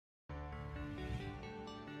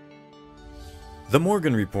The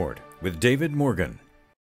Morgan Report with David Morgan.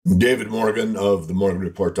 David Morgan of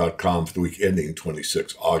themorganreport.com for the week ending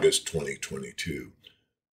 26 August 2022.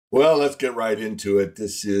 Well, let's get right into it.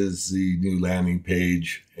 This is the new landing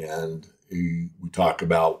page, and we talk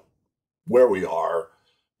about where we are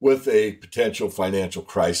with a potential financial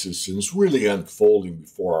crisis, and it's really unfolding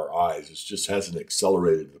before our eyes. It just hasn't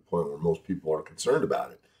accelerated to the point where most people are concerned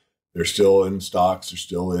about it. They're still in stocks, they're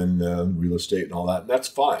still in real estate and all that, and that's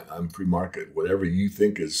fine. I'm free market. Whatever you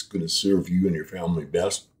think is going to serve you and your family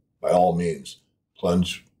best, by all means,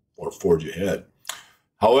 plunge or forge ahead.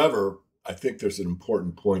 However, I think there's an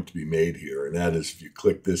important point to be made here, and that is if you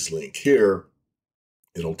click this link here,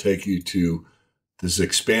 it'll take you to this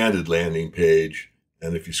expanded landing page.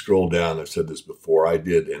 And if you scroll down, I've said this before, I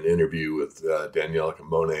did an interview with Daniela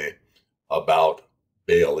Cambone about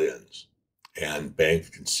bail-ins, and banks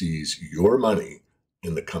can seize your money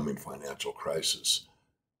in the coming financial crisis.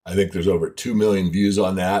 I think there's over 2 million views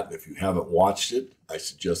on that. If you haven't watched it, I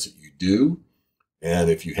suggest that you do. And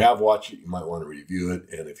if you have watched it, you might want to review it.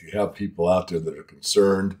 And if you have people out there that are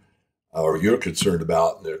concerned, or you're concerned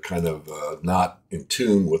about, and they're kind of not in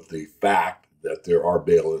tune with the fact that there are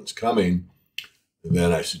bail-ins coming,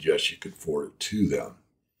 then I suggest you could forward it to them.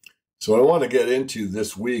 So what I want to get into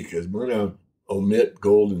this week is we're going to omit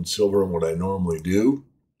gold and silver and what I normally do.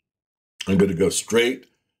 I'm going to go straight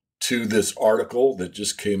to this article that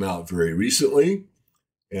just came out very recently,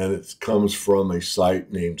 and it comes from a site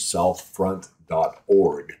named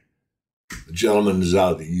southfront.org. The gentleman is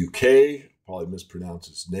out of the UK, probably mispronounced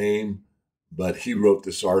his name, but he wrote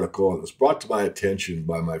this article, and it was brought to my attention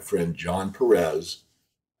by my friend John Perez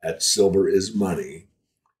at Silver is Money.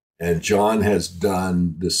 And John has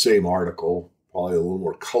done the same article, probably a little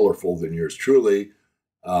more colorful than yours truly,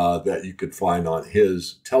 that you could find on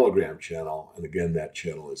his Telegram channel. And again, that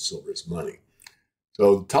channel is Silver is Money.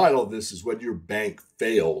 So the title of this is When Your Bank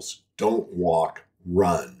Fails, Don't Walk,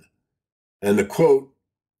 Run. And the quote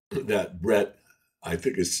that Brett, I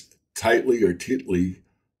think is tightly or teatly,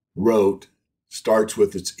 wrote starts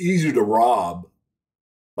with, "It's easier to rob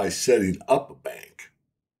by setting up a bank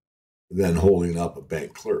than holding up a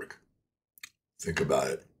bank clerk." Think about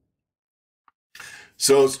it.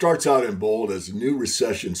 So it starts out in bold as a new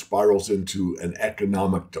recession spirals into an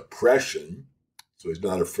economic depression. So he's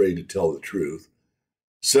not afraid to tell the truth.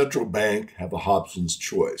 Central bank have a Hobson's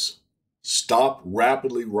choice. Stop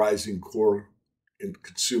rapidly rising core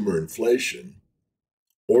consumer inflation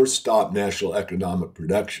or stop national economic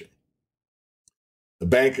production. The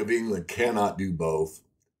Bank of England cannot do both,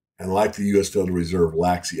 and like the U.S. Federal Reserve,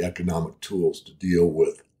 lacks the economic tools to deal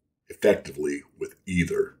effectively with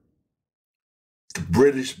either. The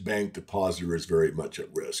British bank depositor is very much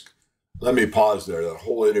at risk. Let me pause there. The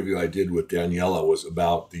whole interview I did with Daniela was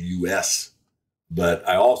about the U.S., but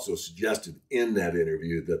I also suggested in that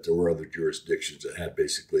interview that there were other jurisdictions that had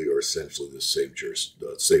basically or essentially the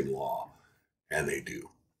same law, and they do.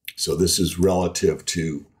 So this is relative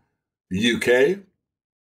to the UK.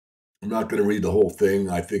 I'm not going to read the whole thing.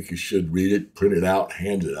 I think you should read it, print it out,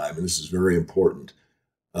 hand it out. I mean, this is very important.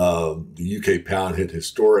 The UK pound hit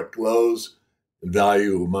historic lows in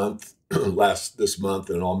value this month,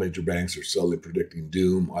 and all major banks are suddenly predicting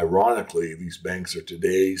doom. Ironically, these banks are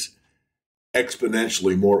today's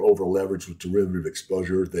exponentially more over-leveraged with derivative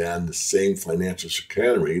exposure than the same financial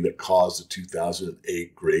chicanery that caused the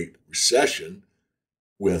 2008 Great Recession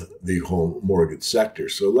with the home mortgage sector.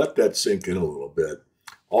 So let that sink in a little bit.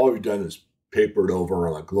 All we've done is papered over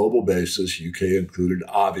on a global basis, UK included,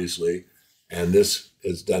 obviously, and this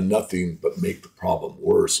has done nothing but make the problem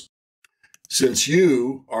worse. Since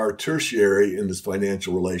you are tertiary in this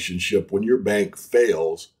financial relationship, when your bank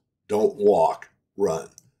fails, don't walk, run.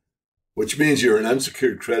 Which means you're an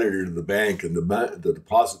unsecured creditor to the bank, and the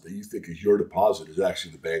deposit that you think is your deposit is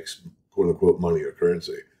actually the bank's quote-unquote money or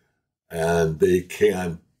currency. And they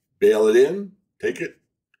can bail it in, take it,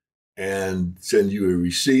 and send you a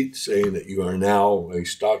receipt saying that you are now a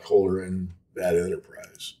stockholder in that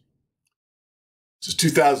enterprise. Since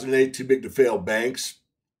 2008, too big to fail banks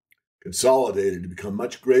consolidated to become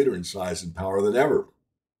much greater in size and power than ever.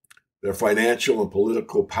 Their financial and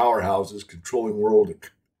political powerhouses controlling world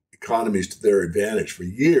economies to their advantage. For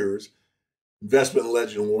years, investment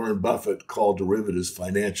legend Warren Buffett called derivatives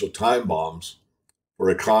financial time bombs for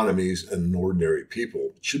economies and ordinary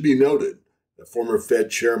people. It should be noted that former Fed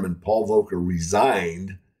Chairman Paul Volcker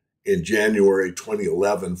resigned in January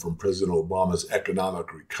 2011 from President Obama's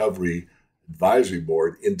Economic Recovery Advisory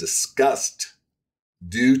Board in disgust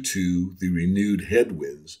due to the renewed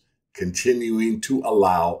headwinds continuing to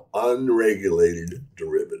allow unregulated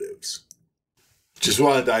derivatives. Just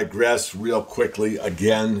want to digress real quickly.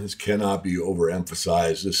 Again, this cannot be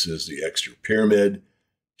overemphasized. This is the extra pyramid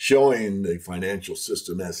showing the financial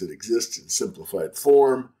system as it exists in simplified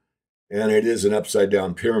form. And it is an upside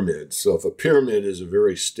down pyramid. So if a pyramid is a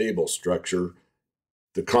very stable structure,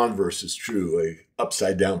 the converse is true. A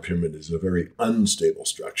upside down pyramid is a very unstable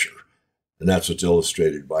structure. And that's what's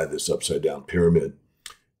illustrated by this upside down pyramid.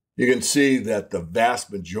 You can see that the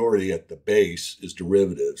vast majority at the base is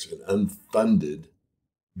derivatives and unfunded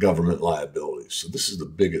government liabilities. So this is the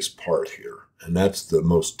biggest part here, and that's the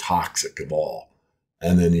most toxic of all.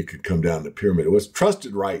 And then you could come down to pyramid. What's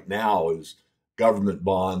trusted right now is government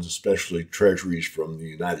bonds, especially treasuries from the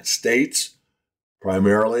United States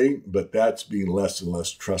primarily, but that's being less and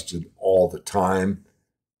less trusted all the time.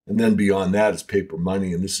 And then beyond that is paper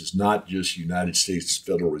money, and this is not just United States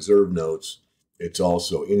Federal Reserve notes. It's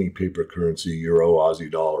also any paper currency, euro, Aussie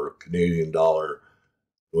dollar, Canadian dollar,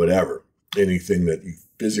 whatever. Anything that you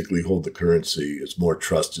physically hold the currency is more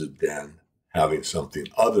trusted than having something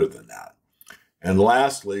other than that. And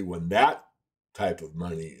lastly, when that type of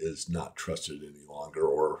money is not trusted any longer,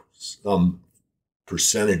 or some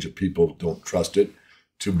percentage of people don't trust it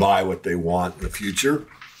to buy what they want in the future,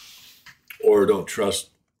 or don't trust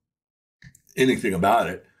anything about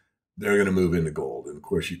it, they're going to move into gold. And of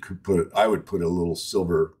course, you could I would put a little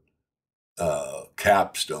silver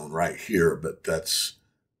capstone right here, but that's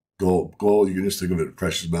gold. Gold, you can just think of it as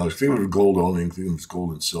precious metals. Think of it as gold only, think of it as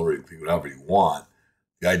gold and silver, you can think of it however you want.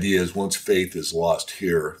 The idea is once faith is lost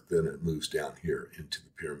here, then it moves down here into the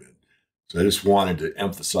pyramid. So I just wanted to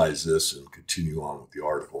emphasize this and continue on with the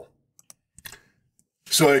article.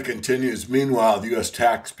 So it continues. Meanwhile, the U.S.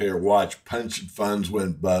 taxpayer watched pension funds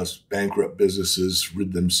went bust, bankrupt businesses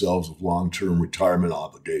rid themselves of long-term retirement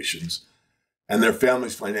obligations, and their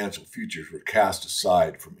families' financial futures were cast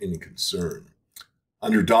aside from any concern.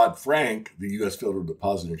 Under Dodd-Frank, the U.S. Federal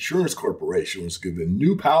Deposit Insurance Corporation was given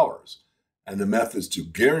new powers and the methods to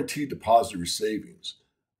guarantee depositor savings.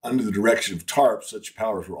 Under the direction of TARP, such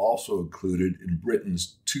powers were also included in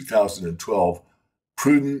Britain's 2012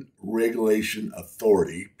 Prudent Regulation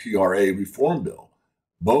Authority, PRA, reform bill.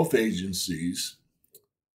 Both agencies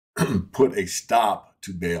put a stop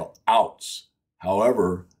to bailouts.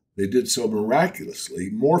 However, they did so miraculously,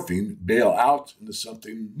 morphing bailouts into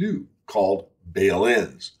something new called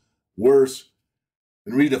bail-ins. Worse,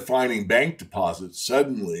 in redefining bank deposits,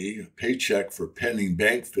 suddenly a paycheck for pending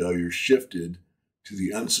bank failure shifted to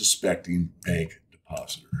the unsuspecting bank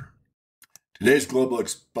depositor. Today's global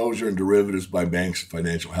exposure in derivatives by banks and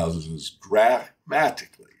financial houses has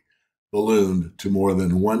dramatically ballooned to more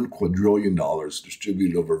than $1 quadrillion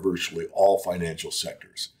distributed over virtually all financial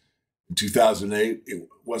sectors. In 2008, it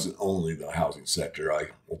wasn't only the housing sector. I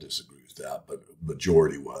will disagree with that, but the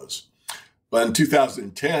majority was. But in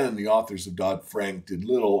 2010, the authors of Dodd-Frank did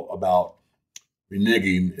little about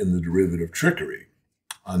reneging in the derivative trickery.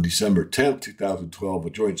 On December 10, 2012, a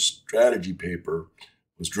joint strategy paper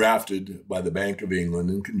was drafted by the Bank of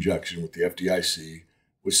England in conjunction with the FDIC,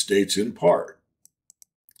 which states in part,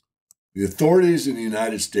 the authorities in the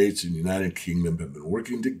United States and United Kingdom have been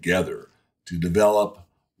working together to develop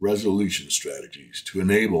resolution strategies to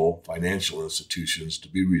enable financial institutions to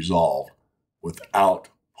be resolved without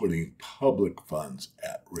putting public funds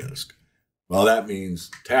at risk. Well, that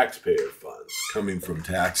means taxpayer funds coming from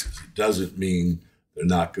taxes. It doesn't mean they're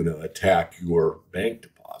not going to attack your bank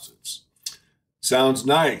deposits. Sounds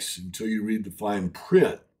nice until you read the fine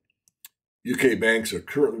print. UK banks are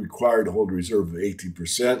currently required to hold a reserve of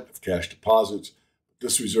 18% of cash deposits, but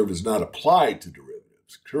this reserve is not applied to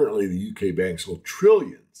derivatives. Currently, the UK banks hold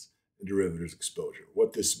trillions in derivatives exposure.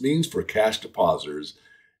 What this means for cash depositors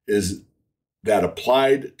is that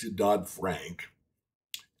applied to Dodd-Frank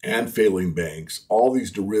and failing banks, all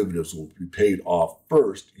these derivatives will be paid off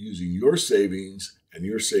first using your savings, and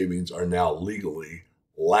your savings are now legally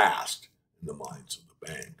last in the minds of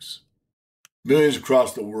the banks. Millions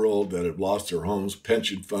across the world that have lost their homes,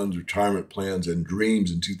 pension funds, retirement plans, and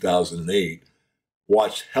dreams in 2008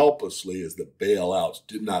 watched helplessly as the bailouts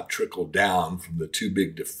did not trickle down from the too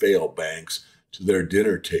big to fail banks to their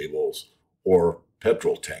dinner tables or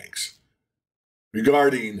petrol tanks.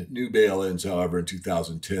 Regarding new bail-ins, however, in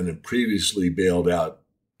 2010 and previously bailed out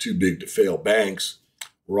too big to fail banks,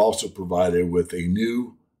 were also provided with a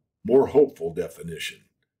new, more hopeful definition.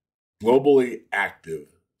 Globally active,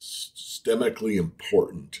 systemically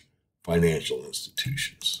important financial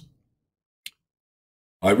institutions.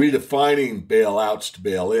 By redefining bailouts to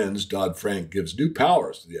bail-ins, Dodd-Frank gives new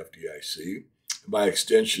powers to the FDIC, and by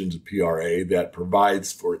extension to PRA, that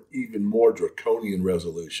provides for an even more draconian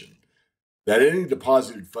resolution. That any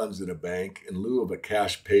deposited funds in a bank in lieu of a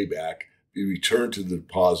cash payback be returned to the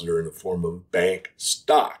depositor in the form of bank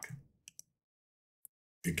stock.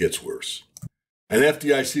 It gets worse. An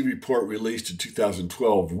FDIC report released in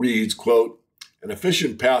 2012 reads, quote, an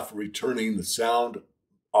efficient path for returning the sound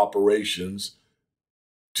operations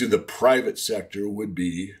to the private sector would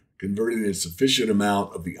be converting a sufficient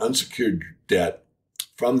amount of the unsecured debt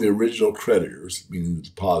from the original creditors, meaning the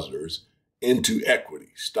depositors, into equity,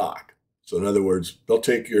 stock. So in other words, they'll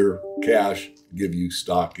take your cash, give you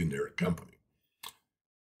stock in their company.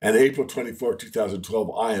 An April 24, 2012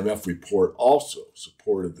 IMF report also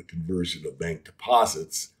supported the conversion of bank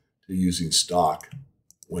deposits to using stock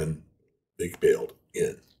when they bailed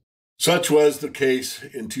in. Such was the case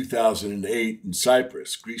in 2008 in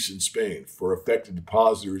Cyprus, Greece, and Spain for affected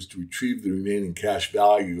depositors to retrieve the remaining cash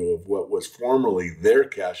value of what was formerly their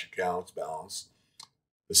cash accounts balance.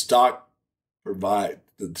 The stock provided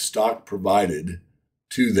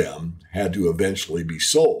to them had to eventually be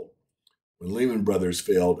sold. When Lehman Brothers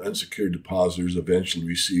failed, unsecured depositors eventually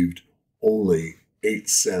received only 8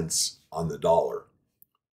 cents on the dollar.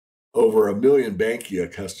 Over 1 million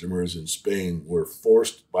Bankia customers in Spain were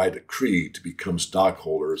forced by decree to become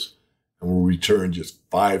stockholders and were returned just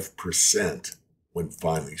 5% when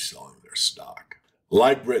finally selling their stock.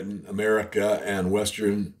 Like Britain, America, and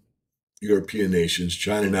Western European nations,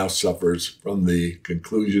 China now suffers from the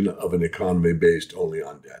conclusion of an economy based only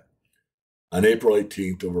on debt. On April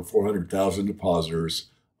 18th, over 400,000 depositors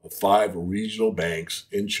of 5 regional banks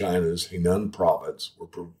in China's Henan province were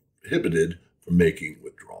prohibited from making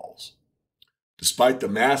withdrawals. Despite the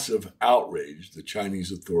massive outrage, the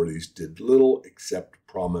Chinese authorities did little except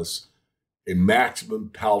promise a maximum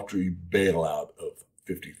paltry bailout of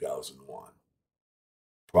 50,000 yuan,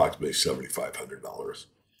 approximately $7,500.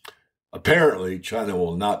 Apparently, China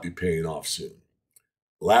will not be paying off soon.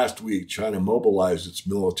 Last week, China mobilized its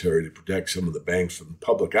military to protect some of the banks from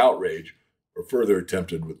public outrage or further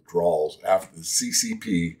attempted withdrawals after the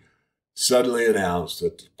CCP suddenly announced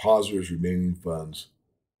that depositors' remaining funds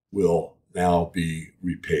will now be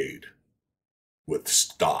repaid with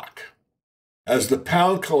stock. As the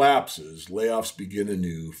pound collapses, layoffs begin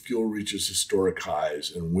anew, fuel reaches historic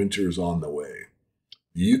highs, and winter is on the way.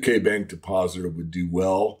 The UK bank depositor would do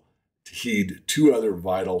well to heed 2 other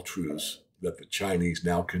vital truths that the Chinese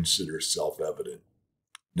now consider self-evident.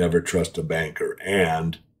 Never trust a banker,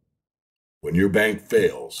 and when your bank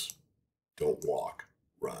fails, don't walk,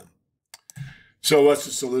 run. So what's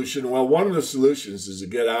the solution? Well, one of the solutions is to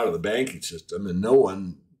get out of the banking system, and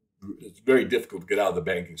it's very difficult to get out of the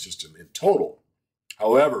banking system in total.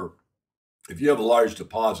 However, if you have a large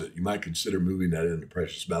deposit, you might consider moving that into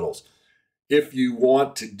precious metals. If you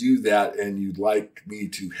want to do that and you'd like me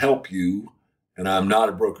to help you, and I'm not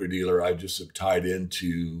a broker-dealer, I just have tied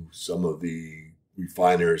into some of the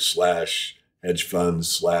refiners / hedge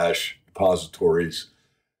funds / depositories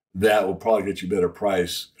that will probably get you a better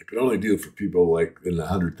price. I can only do it for people like in the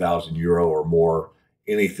 100,000 euro or more.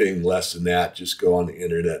 Anything less than that, just go on the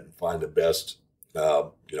internet and find the best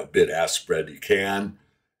bid-ask spread you can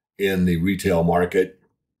in the retail market.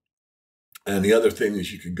 And the other thing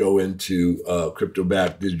is you could go into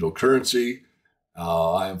crypto-backed digital currency.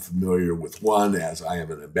 I am familiar with one as I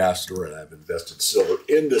am an ambassador and I've invested silver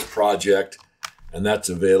in this project, and that's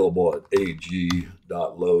available at ag.load.one.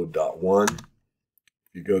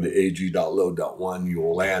 If you go to ag.load.one, you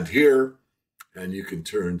will land here and you can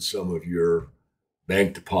turn some of your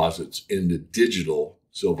bank deposits into digital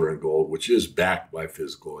silver and gold, which is backed by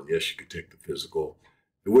physical. And yes, you could take the physical.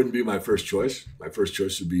 It wouldn't be my first choice. My first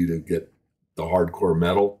choice would be to get the hardcore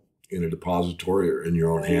metal in a depository or in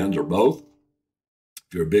your own hands or both.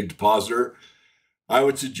 If you're a big depositor, I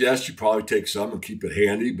would suggest you probably take some and keep it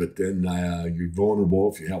handy, but then you're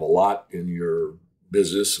vulnerable if you have a lot in your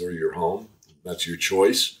business or your home. That's your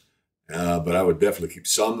choice. But I would definitely keep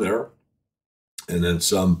some there, and then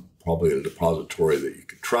some probably in a depository that you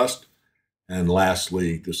can trust. And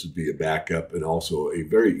lastly, this would be a backup and also a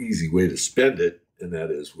very easy way to spend it, and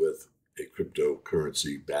that is with a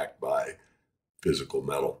cryptocurrency backed by physical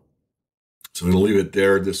metal. So I'm going to leave it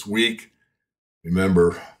there this week.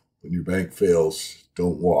 Remember, when your bank fails,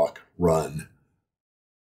 don't walk, run.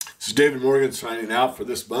 This is David Morgan signing out for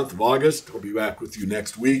this month of August. I'll be back with you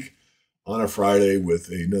next week on a Friday with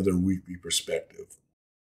another weekly perspective.